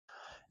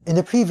In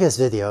the previous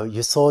video,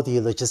 you saw the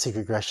logistic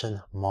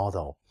regression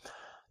model.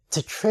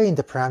 To train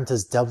the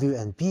parameters w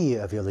and b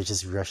of your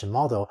logistic regression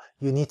model,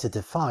 you need to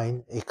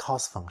define a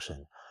cost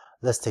function.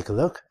 Let's take a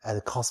look at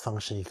a cost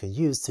function you can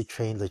use to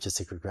train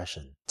logistic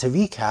regression. To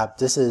recap,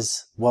 this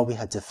is what we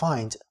had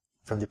defined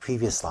from the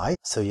previous slide.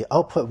 So your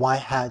output y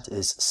hat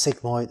is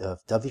sigmoid of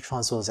w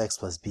transpose x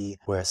plus b,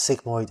 where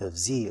sigmoid of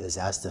z is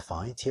as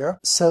defined here.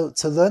 So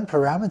to learn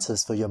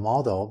parameters for your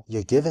model,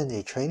 you're given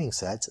a training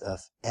set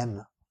of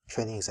m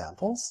training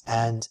examples,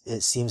 and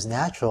it seems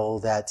natural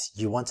that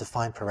you want to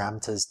find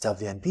parameters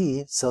w and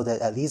b so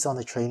that at least on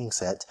the training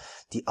set,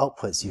 the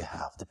outputs you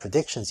have, the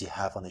predictions you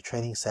have on the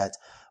training set,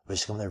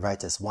 which I'm going to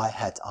write as y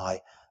hat I,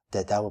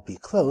 that will be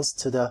close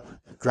to the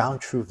ground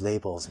truth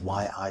labels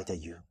yi that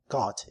you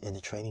got in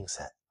the training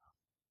set.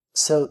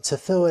 So to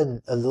fill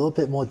in a little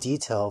bit more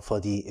detail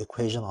for the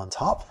equation on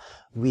top,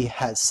 we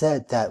had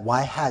said that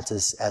y hat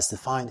is as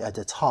defined at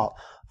the top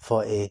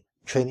for a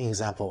training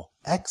example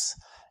x,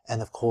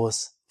 and of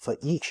course for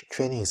each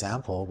training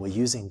example, we're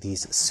using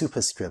these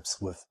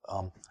superscripts with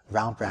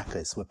round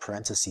brackets with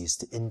parentheses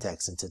to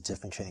index into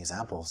different training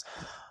examples.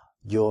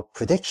 Your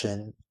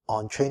prediction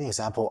on training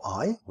example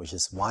I, which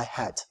is y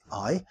hat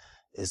I,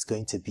 is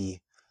going to be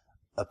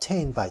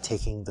obtained by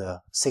taking the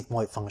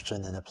sigmoid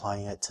function and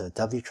applying it to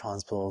w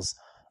transpose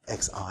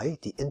xi,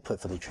 the input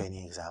for the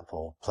training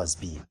example, plus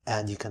b.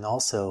 And you can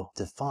also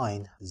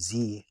define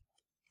zi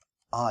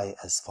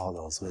as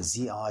follows, where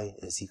zi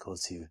is equal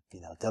to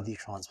w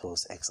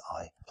transpose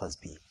xi plus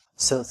b.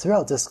 So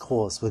throughout this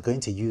course, we're going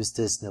to use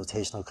this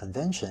notational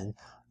convention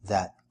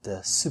that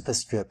the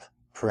superscript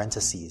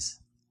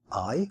parentheses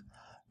I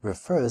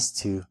refers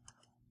to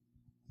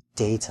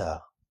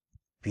data,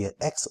 be it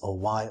x or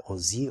y or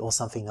z or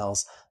something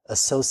else,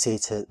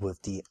 associated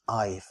with the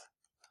ith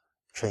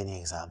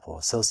training example,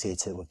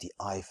 associated with the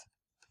ith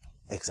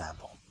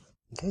example.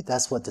 Okay,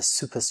 that's what the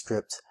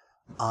superscript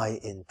I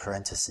in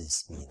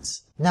parentheses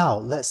means. Now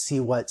let's see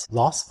what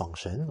loss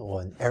function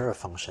or an error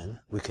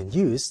function we can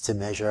use to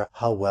measure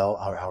how well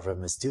our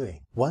algorithm is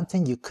doing. One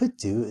thing you could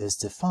do is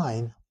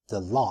define the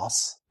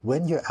loss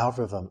when your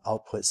algorithm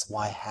outputs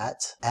y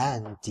hat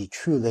and the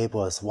true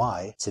label as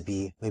y to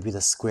be maybe the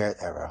squared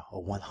error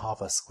or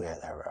 1/2 a squared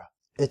error.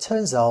 It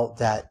turns out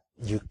that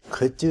you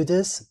could do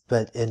this,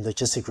 but in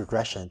logistic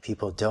regression,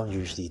 people don't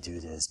usually do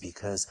this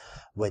because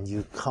when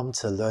you come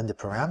to learn the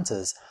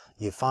parameters,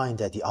 you find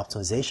that the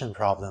optimization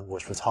problem,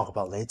 which we'll talk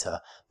about later,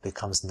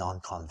 becomes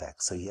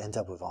non-convex. So you end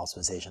up with an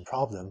optimization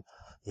problem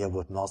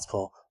with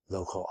multiple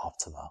local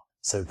optima.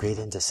 So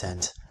gradient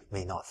descent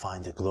may not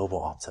find the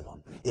global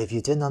optimum. If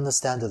you didn't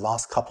understand the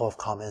last couple of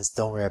comments,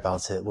 don't worry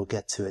about it. We'll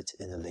get to it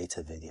in a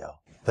later video.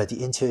 But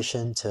the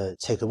intuition to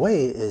take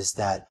away is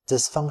that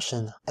this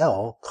function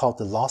L, called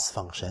the loss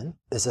function,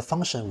 is a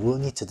function we'll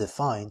need to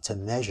define to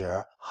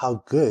measure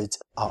how good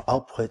our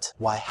output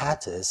y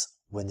hat is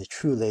when the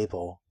true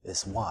label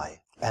is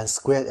y. And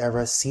squared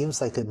error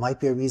seems like it might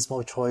be a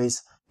reasonable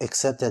choice,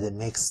 except that it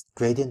makes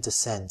gradient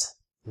descent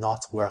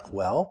not work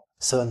well.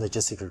 So in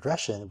logistic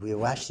regression, we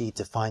will actually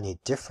define a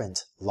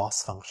different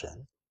loss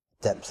function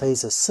that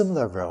plays a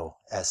similar role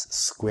as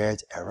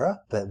squared error,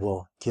 but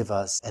will give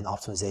us an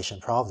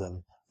optimization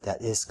problem that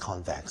is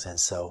convex, and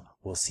so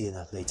we'll see in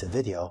a later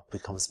video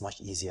becomes much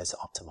easier to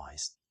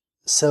optimize.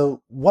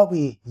 So what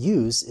we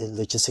use in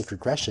logistic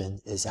regression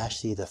is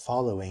actually the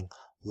following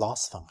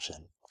loss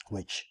function,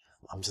 which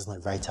I'm just going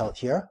to write out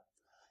here,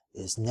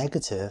 is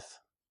negative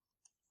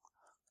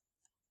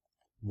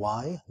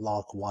y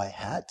log y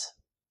hat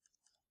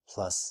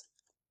plus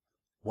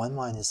 1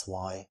 minus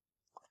y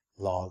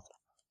log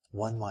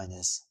 1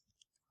 minus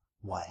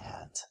y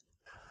hat.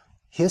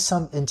 Here's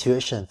some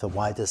intuition for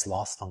why this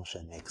loss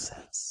function makes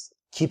sense.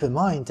 Keep in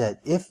mind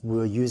that if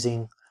we're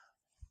using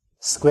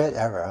squared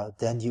error,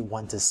 then you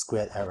want this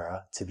squared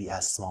error to be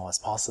as small as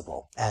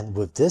possible. And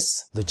with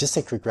this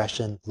logistic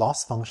regression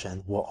loss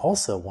function, we'll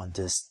also want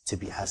this to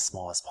be as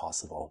small as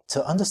possible.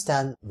 To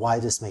understand why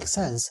this makes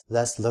sense,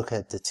 let's look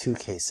at the two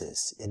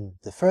cases. In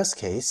the first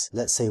case,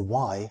 let's say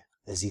y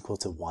is equal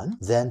to 1,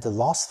 then the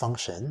loss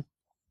function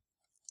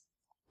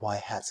y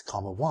hat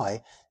comma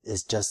y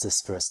is just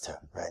this first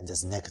term, right? And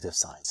there's a negative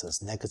sign, so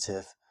it's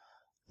negative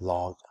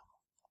log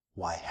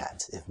y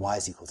hat if y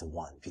is equal to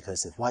 1,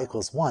 because if y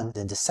equals 1,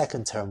 then the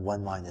second term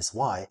 1 minus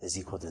y is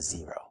equal to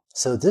 0.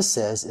 So this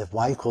says if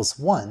y equals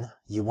 1,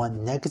 you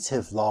want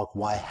negative log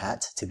y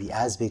hat to be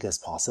as big as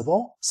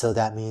possible. So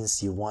that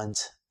means you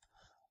want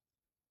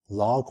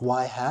log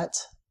y hat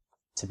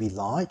to be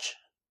large,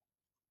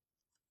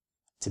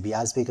 to be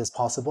as big as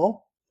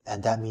possible,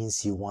 and that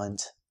means you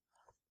want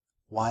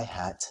y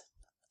hat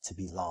to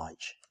be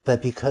large.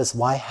 But because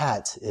y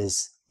hat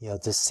is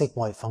this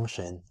sigmoid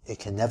function, it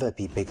can never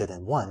be bigger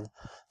than 1.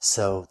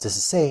 So this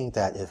is saying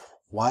that if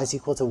y is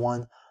equal to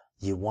 1,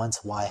 you want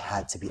y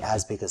hat to be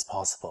as big as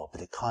possible,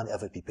 but it can't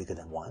ever be bigger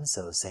than 1.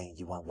 So it's saying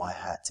you want y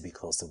hat to be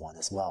close to 1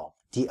 as well.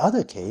 The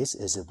other case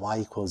is if y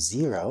equals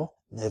 0.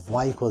 If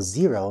y equals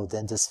 0,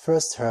 then this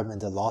first term in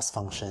the loss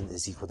function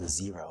is equal to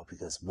 0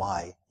 because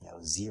y,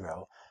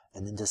 0.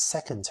 And then the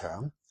second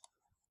term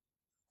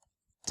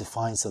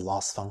defines the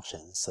loss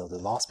function. So the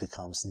loss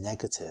becomes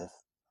negative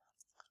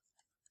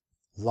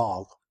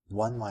log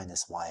 1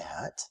 minus y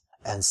hat.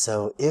 And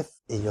so if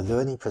in your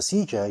learning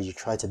procedure you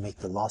try to make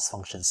the loss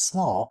function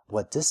small,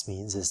 what this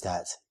means is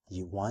that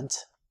you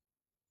want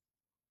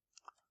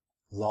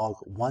log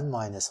 1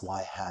 minus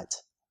y hat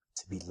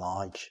to be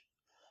large,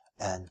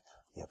 and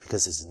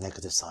because there's a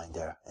negative sign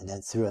there. And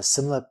then through a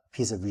similar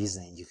piece of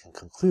reasoning, you can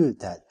conclude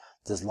that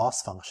this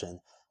loss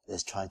function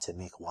is trying to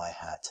make y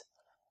hat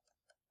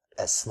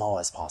as small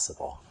as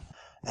possible.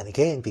 And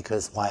again,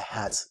 because y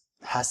hat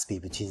has to be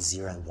between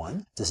 0 and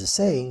 1, this is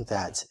saying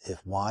that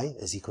if y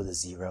is equal to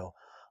 0,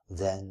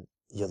 then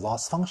your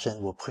loss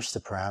function will push the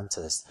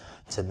parameters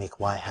to make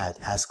y hat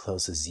as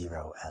close to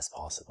 0 as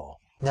possible.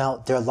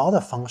 Now, there are a lot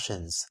of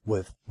functions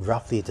with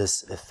roughly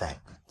this effect,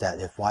 that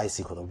if y is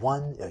equal to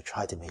 1, it will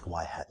try to make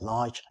y hat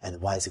large,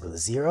 and y is equal to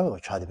 0, it will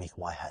try to make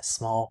y hat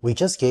small. We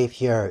just gave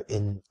here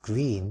in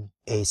green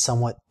a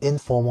somewhat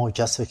informal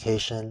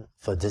justification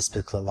for this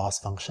particular loss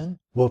function.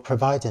 We'll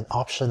provide an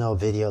optional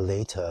video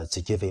later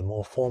to give a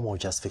more formal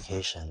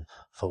justification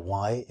for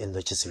why in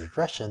logistic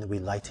regression we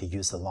like to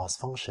use the loss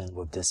function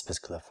with this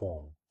particular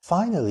form.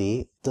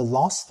 Finally, the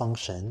loss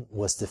function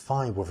was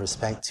defined with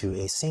respect to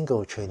a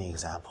single training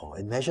example.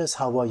 It measures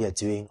how well you're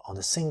doing on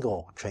a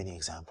single training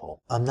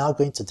example. I'm now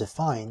going to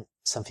define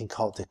something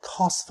called the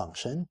cost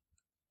function,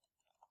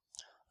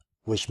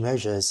 which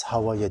measures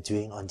how well you're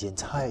doing on the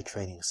entire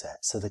training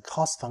set. So the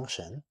cost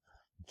function,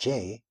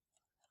 j,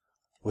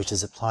 which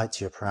is applied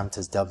to your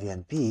parameters w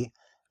and b,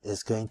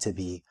 is going to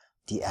be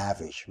the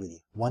average,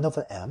 really, 1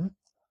 over m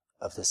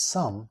of the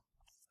sum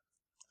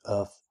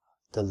of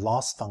the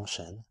loss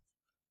function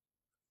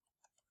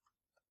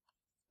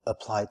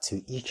applied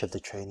to each of the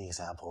training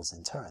examples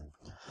in turn,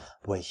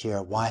 where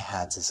here y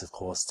hat is of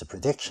course the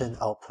prediction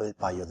output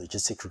by your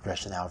logistic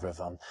regression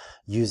algorithm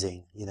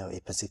using a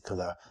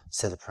particular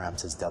set of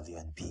parameters w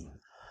and b.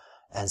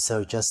 And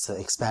so just to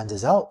expand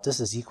this out, this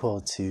is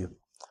equal to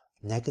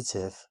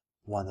negative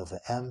 1 over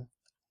m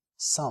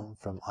sum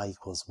from I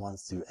equals 1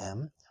 through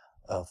m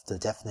of the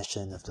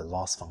definition of the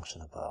loss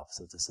function above.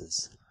 So this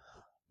is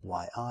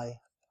yi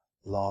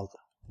log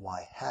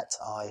y hat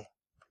I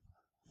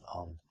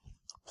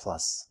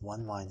plus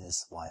 1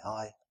 minus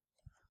yi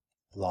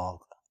log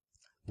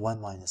 1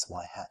 minus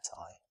y hat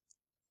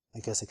I.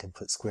 I guess I can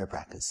put square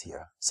brackets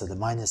here. So the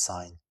minus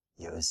sign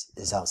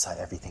is outside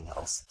everything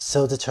else.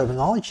 So the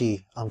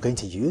terminology I'm going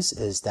to use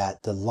is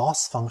that the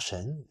loss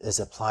function is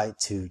applied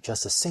to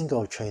just a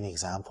single training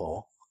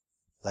example,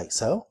 like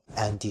so,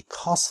 and the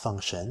cost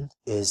function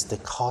is the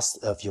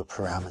cost of your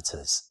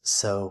parameters.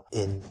 So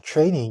in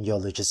training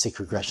your logistic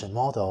regression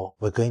model,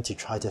 we're going to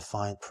try to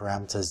find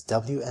parameters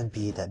w and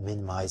b that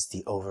minimize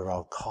the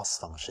overall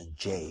cost function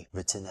j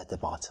written at the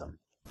bottom.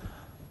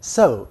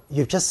 So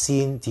you've just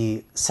seen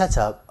the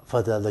setup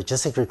for the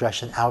logistic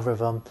regression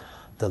algorithm,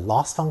 the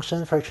loss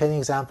function for a training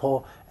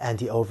example, and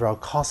the overall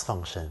cost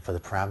function for the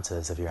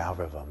parameters of your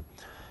algorithm.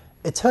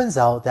 It turns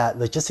out that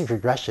logistic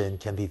regression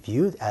can be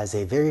viewed as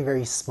a very,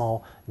 very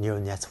small neural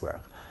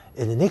network.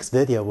 In the next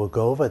video, we'll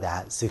go over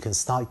that so you can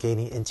start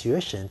gaining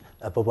intuition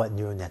about what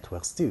neural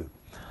networks do.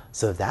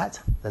 So with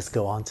that, let's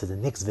go on to the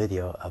next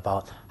video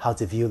about how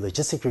to view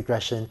logistic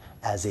regression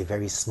as a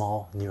very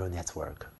small neural network.